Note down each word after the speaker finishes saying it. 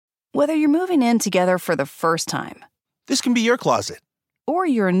Whether you're moving in together for the first time, This can be your closet. or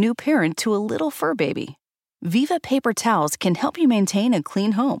you're a new parent to a little fur baby, Viva paper towels can help you maintain a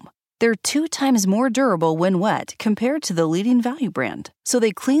clean home. They're 2 times more durable when wet compared to the leading value brand, so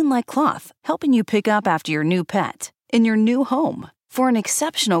they clean like cloth, helping you pick up after your new pet in your new home. For an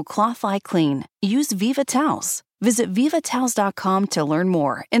exceptional cloth-like clean, use Viva towels. Visit vivatowels.com to learn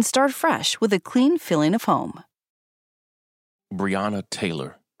more and start fresh with a clean feeling of home. Breonna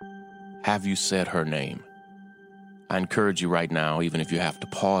Taylor. Have you said her name? I encourage you right now, even if you have to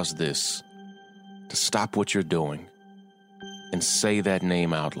pause this, to stop what you're doing and say that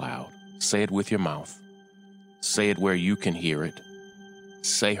name out loud. Say it with your mouth. Say it where you can hear it.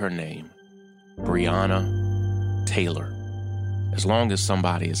 Say her name, Breonna Taylor. As long as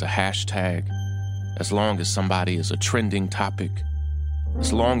somebody is a hashtag, as long as somebody is a trending topic,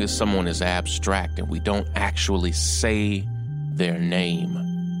 as long as someone is abstract and we don't actually say their name,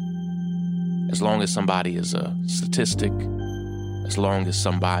 as long as somebody is a statistic, as long as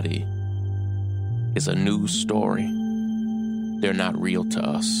somebody is a news story, they're not real to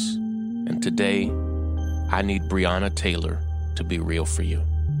us. And today, I need Breonna Taylor to be real for you.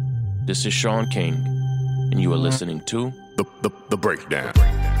 This is Sean King, and you are listening to The Breakdown.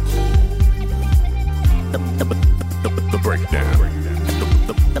 The Breakdown.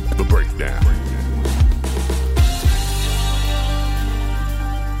 The Breakdown.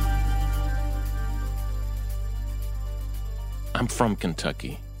 I'm from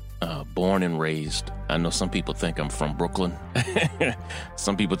Kentucky, born and raised. I know some people think I'm from Brooklyn.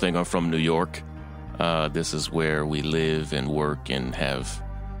 Some people think I'm from New York. This is where we live and work and have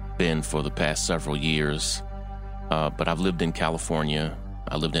been for the past several years. But I've lived in California.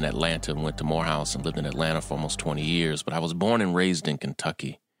 I lived in Atlanta and went to Morehouse and lived in Atlanta for almost 20 years. But I was born and raised in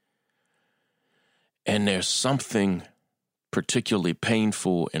Kentucky. And there's something particularly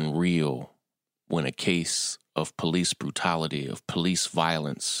painful and real when a case of police brutality, of police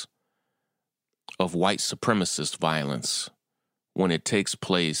violence, of white supremacist violence, when it takes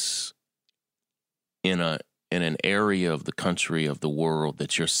place in an area of the country, of the world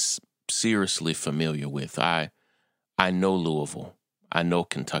that you're seriously familiar with. I know Louisville. I know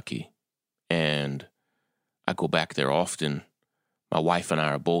Kentucky. And I go back there often. My wife and I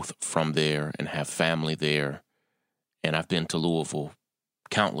are both from there and have family there. And I've been to Louisville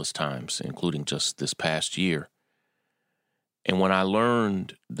countless times, including just this past year. And when I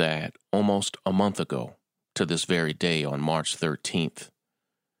learned that almost a month ago, to this very day, on March 13th,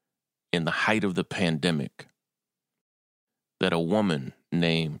 in the height of the pandemic, that a woman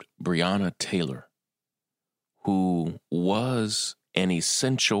named Breonna Taylor, who was an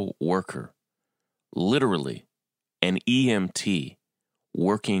essential worker, literally an EMT,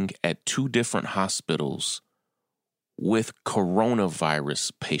 working at 2 different hospitals with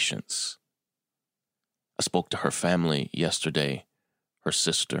coronavirus patients. I spoke to her family yesterday, her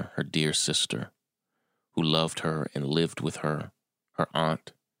sister, her dear sister, who loved her and lived with her, her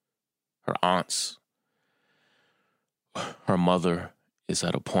aunt, her aunts. Her mother is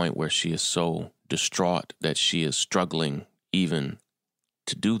at a point where she is so distraught that she is struggling even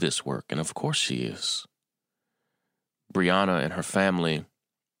to do this work, and of course she is. Breonna and her family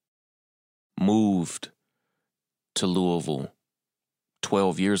moved to Louisville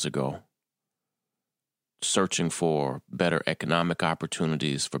 12 years ago, searching for better economic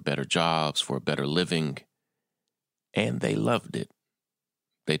opportunities, for better jobs, for a better living, and they loved it.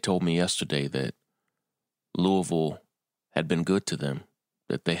 They told me yesterday that Louisville had been good to them,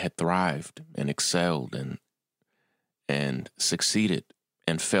 that they had thrived and excelled and succeeded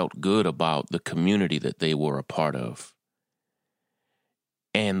and felt good about the community that they were a part of.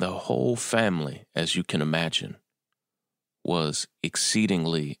 And the whole family, as you can imagine, was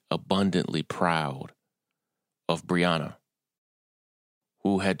exceedingly abundantly proud of Breonna,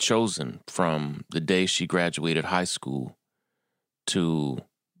 who had chosen from the day she graduated high school to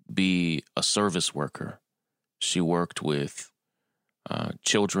be a service worker. She worked with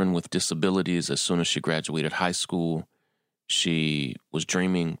children with disabilities as soon as she graduated high school. She was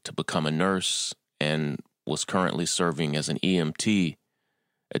dreaming to become a nurse and was currently serving as an EMT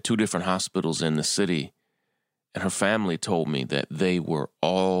at 2 different hospitals in the city. And her family told me that they were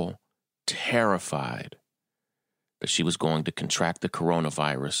all terrified that she was going to contract the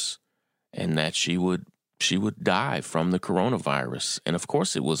coronavirus and that she would die from the coronavirus. And of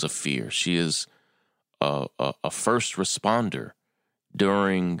course it was a fear. She is a first responder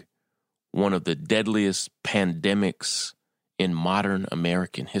during one of the deadliest pandemics in modern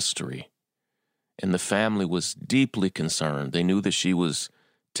American history. And the family was deeply concerned. They knew that she was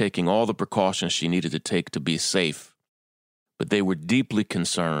taking all the precautions she needed to take to be safe, but they were deeply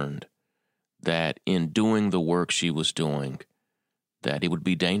concerned that in doing the work she was doing, that it would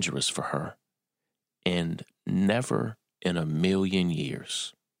be dangerous for her. And never in a million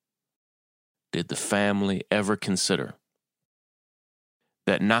years did the family ever consider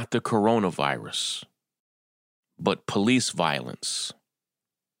that not the coronavirus, but police violence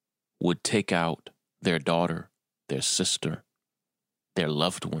would take out their daughter, their sister, their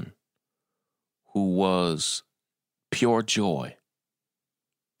loved one, who was pure joy,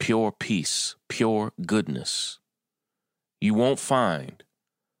 pure peace, pure goodness. You won't find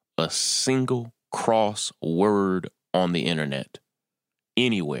a single cross word on the internet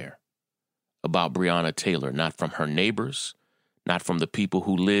anywhere about Breonna Taylor, not from her neighbors, not from the people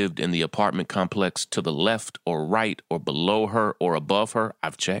who lived in the apartment complex to the left or right or below her or above her.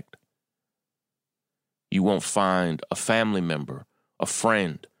 I've checked. You won't find a family member, a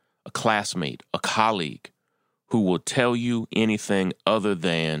friend, a classmate, a colleague who will tell you anything other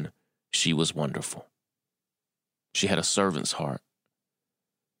than she was wonderful. She had a servant's heart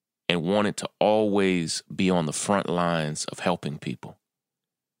and wanted to always be on the front lines of helping people.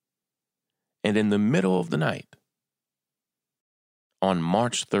 And in the middle of the night, on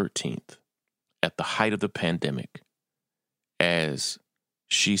March 13th, at the height of the pandemic, as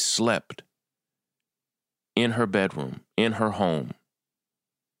she slept in her bedroom, in her home,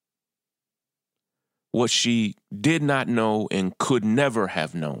 what she did not know and could never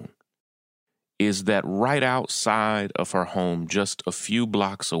have known is that right outside of her home, just a few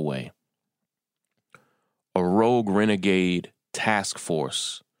blocks away, a rogue renegade task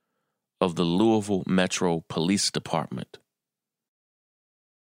force of the Louisville Metro Police Department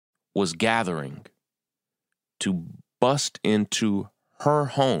was gathering to bust into her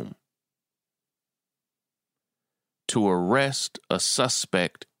home to arrest a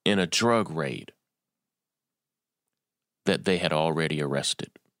suspect in a drug raid that they had already arrested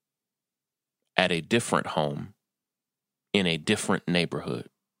at a different home in a different neighborhood.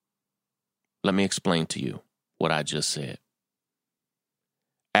 Let me explain to you what I just said.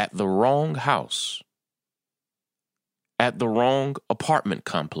 At the wrong house, at the wrong apartment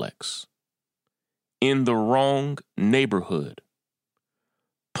complex, in the wrong neighborhood,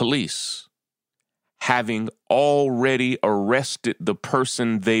 police, having already arrested the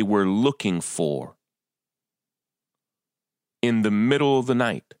person they were looking for, in the middle of the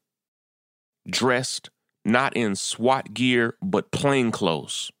night, dressed not in SWAT gear, but plain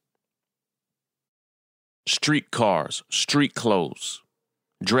clothes, street cars, street clothes,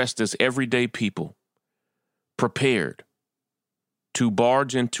 dressed as everyday people, prepared to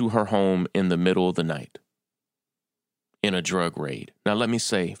barge into her home in the middle of the night in a drug raid. Now, let me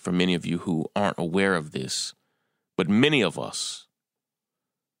say, for many of you who aren't aware of this, but many of us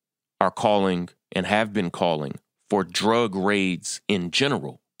are calling and have been calling for drug raids in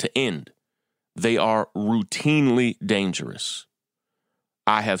general to end. They are routinely dangerous.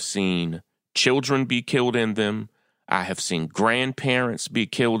 I have seen children be killed in them. I have seen grandparents be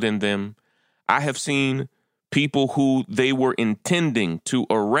killed in them. I have seen people who they were intending to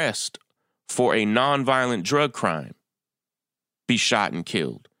arrest for a nonviolent drug crime be shot and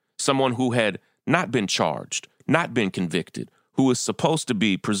killed. Someone who had not been charged, not been convicted, who is supposed to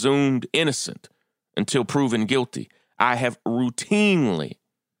be presumed innocent until proven guilty. I have routinely,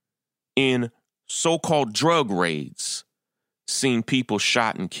 in so-called drug raids, seen people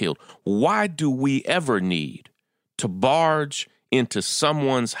shot and killed. Why do we ever need to barge into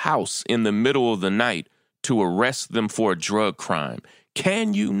someone's house in the middle of the night to arrest them for a drug crime?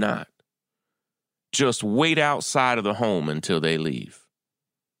 Can you not just wait outside of the home until they leave?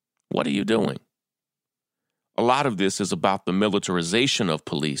 What are you doing? A lot of this is about the militarization of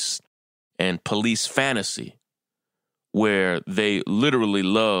police and police fantasy, where they literally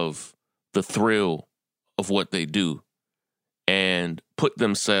love the thrill of what they do and put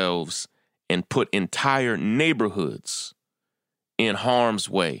themselves and put entire neighborhoods in harm's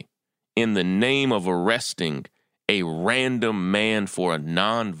way in the name of arresting a random man for a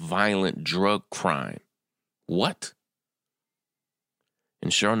nonviolent drug crime. What?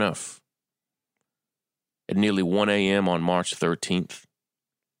 And sure enough, at nearly 1 a.m. on March 13th,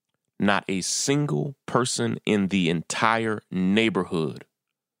 not a single person in the entire neighborhood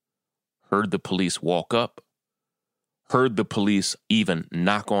heard the police walk up, heard the police even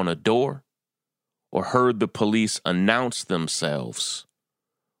knock on a door, or heard the police announce themselves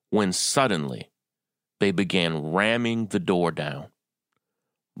when suddenly they began ramming the door down,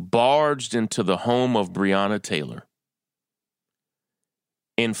 barged into the home of Breonna Taylor,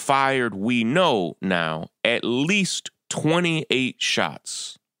 and fired, we know now, at least 28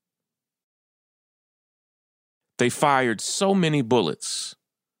 shots. They fired so many bullets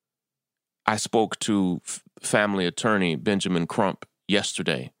I spoke to family attorney Benjamin Crump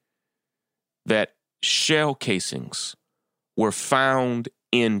yesterday that shell casings were found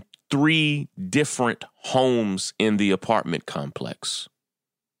in 3 different homes in the apartment complex.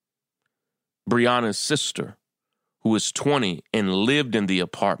 Breonna's sister, who is 20 and lived in the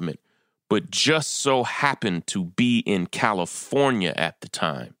apartment, but just so happened to be in California at the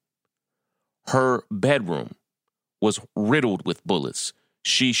time, her bedroom was riddled with bullets.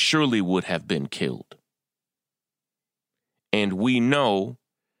 She surely would have been killed. And we know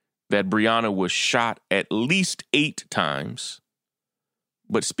that Breonna was shot at least 8 times.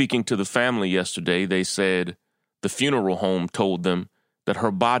 But speaking to the family yesterday, they said the funeral home told them that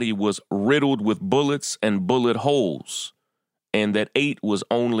her body was riddled with bullets and bullet holes, and that 8 was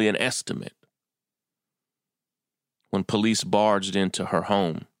only an estimate. When police barged into her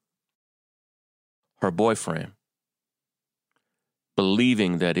home, her boyfriend,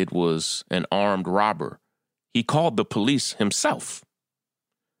 believing that it was an armed robber, he called the police himself,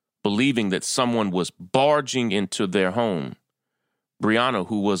 believing that someone was barging into their home. Breonna,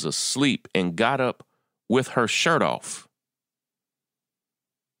 who was asleep and got up with her shirt off,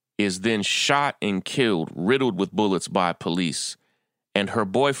 is then shot and killed, riddled with bullets by police. And her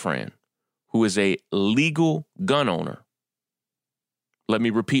boyfriend, who is a legal gun owner, let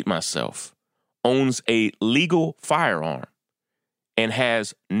me repeat myself, owns a legal firearm and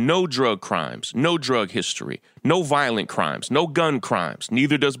has no drug crimes, no drug history, no violent crimes, no gun crimes.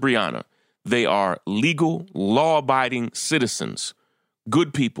 Neither does Breonna. They are legal, law-abiding citizens,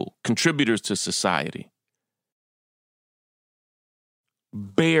 good people, contributors to society.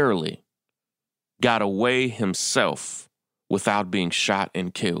 Barely got away himself without being shot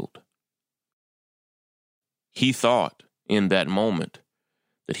and killed. He thought in that moment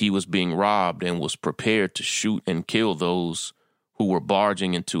that he was being robbed and was prepared to shoot and kill those who were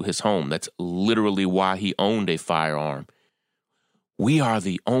barging into his home. That's literally why he owned a firearm. We are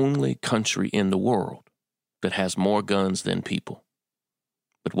the only country in the world that has more guns than people.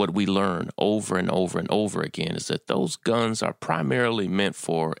 But what we learn over and over and over again is that those guns are primarily meant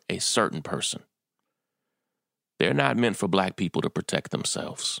for a certain person. They're not meant for black people to protect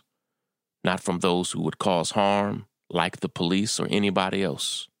themselves, not from those who would cause harm, like the police or anybody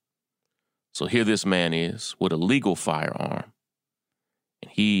else. So here this man is with a legal firearm,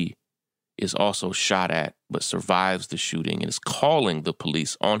 and he is also shot at but survives the shooting and is calling the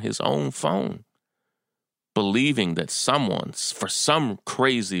police on his own phone, believing that someone, for some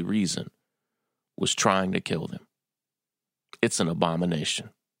crazy reason, was trying to kill them. It's an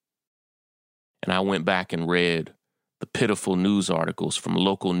abomination. And I went back and read the pitiful news articles from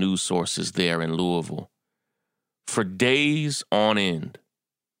local news sources there in Louisville. For days on end,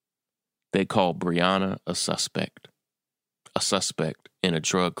 they called Breonna a suspect in a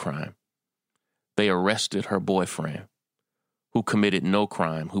drug crime. They arrested her boyfriend, who committed no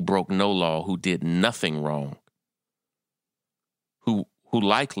crime, who broke no law, who did nothing wrong, who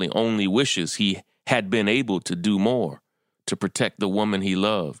likely only wishes he had been able to do more to protect the woman he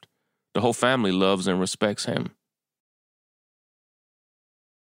loved. The whole family loves and respects him.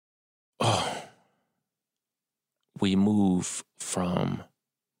 Oh, we move from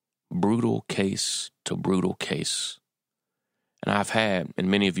brutal case to brutal case. And I've had, and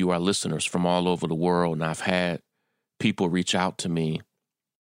many of you are listeners from all over the world, and I've had people reach out to me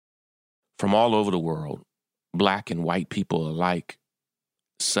from all over the world, black and white people alike,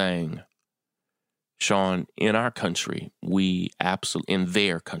 saying, Sean, in our country, in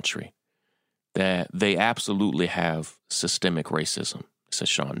their country, that they absolutely have systemic racism. I said,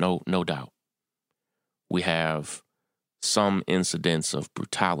 Sean, no doubt. We have some incidents of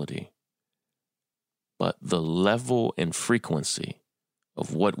brutality, but the level and frequency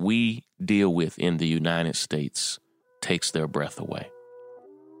of what we deal with in the United States takes their breath away.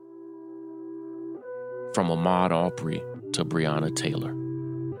 From Ahmaud Arbery to Breonna Taylor.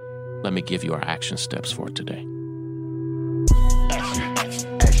 Let me give you our action steps for today.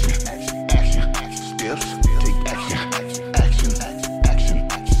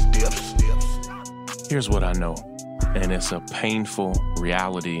 Here's what I know, and it's a painful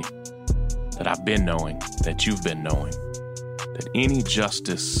reality that I've been knowing, that you've been knowing, that any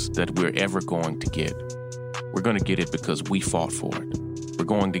justice that we're ever going to get, we're going to get it because we fought for it. We're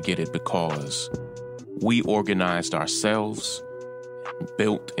going to get it because we organized ourselves,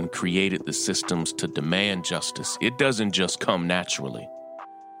 built and created the systems to demand justice. It doesn't just come naturally.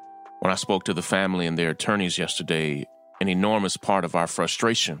 When I spoke to the family and their attorneys yesterday, an enormous part of our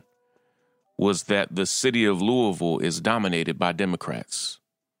frustration was that the city of Louisville is dominated by Democrats,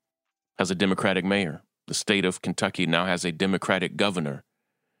 has a Democratic mayor. The state of Kentucky now has a Democratic governor.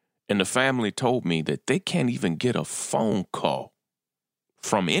 And the family told me that they can't even get a phone call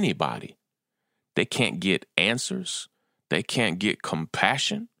from anybody. They can't get answers. They can't get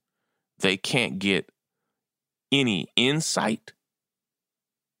compassion. They can't get any insight.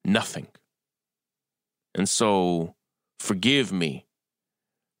 Nothing. And so, forgive me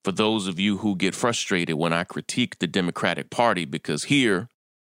for those of you who get frustrated when I critique the Democratic Party, because here,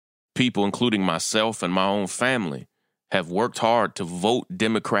 people, including myself and my own family, have worked hard to vote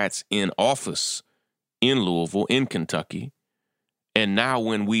Democrats in office in Louisville, in Kentucky, and now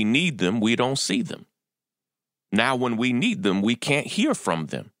when we need them, we don't see them. Now when we need them, we can't hear from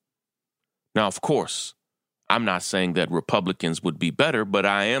them. Now, of course, I'm not saying that Republicans would be better, but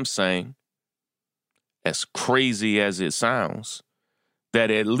I am saying, as crazy as it sounds,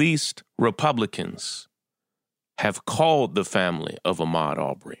 that at least Republicans have called the family of Ahmaud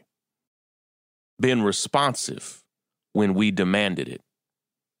Arbery, been responsive when we demanded it.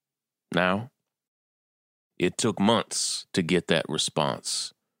 Now, it took months to get that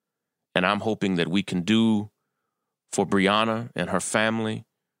response, and I'm hoping that we can do for Breonna and her family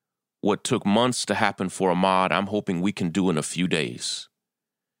what took months to happen for Ahmaud. I'm hoping we can do in a few days.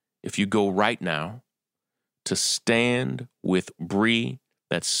 If you go right now to Stand With Bree,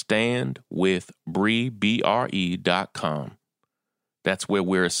 that's standwithbree.com. That's where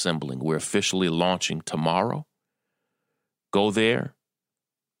we're assembling. We're officially launching tomorrow. Go there,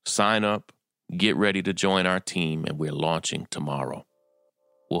 sign up, get ready to join our team, and we're launching tomorrow.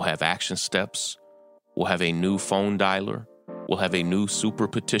 We'll have action steps. We'll have a new phone dialer. We'll have a new super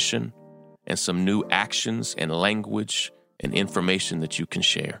petition and some new actions and language and information that you can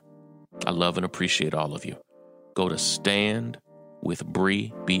share. I love and appreciate all of you. Go to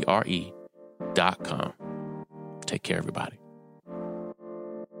standwithbree.com. Take care, everybody.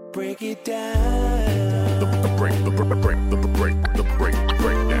 Break it down. The breakdown. The breakdown. The breakdown. Break it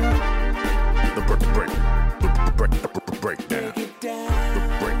down. The breakdown.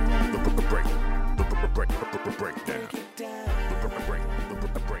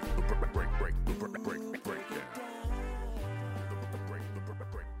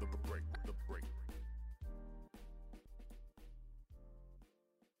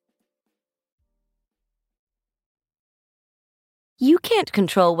 You can't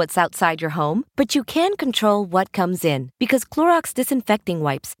control what's outside your home, but you can control what comes in. Because Clorox disinfecting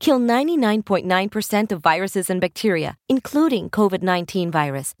wipes kill 99.9% of viruses and bacteria, including COVID-19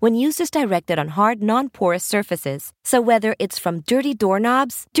 virus, when used as directed on hard, non-porous surfaces. So whether it's from dirty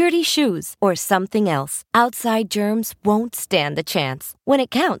doorknobs, dirty shoes, or something else, outside germs won't stand a chance. When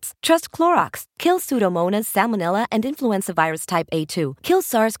it counts, trust Clorox. Kill Pseudomonas, Salmonella, and influenza virus type A2. Kill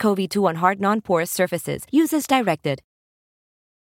SARS-CoV-2 on hard, non-porous surfaces. Use as directed.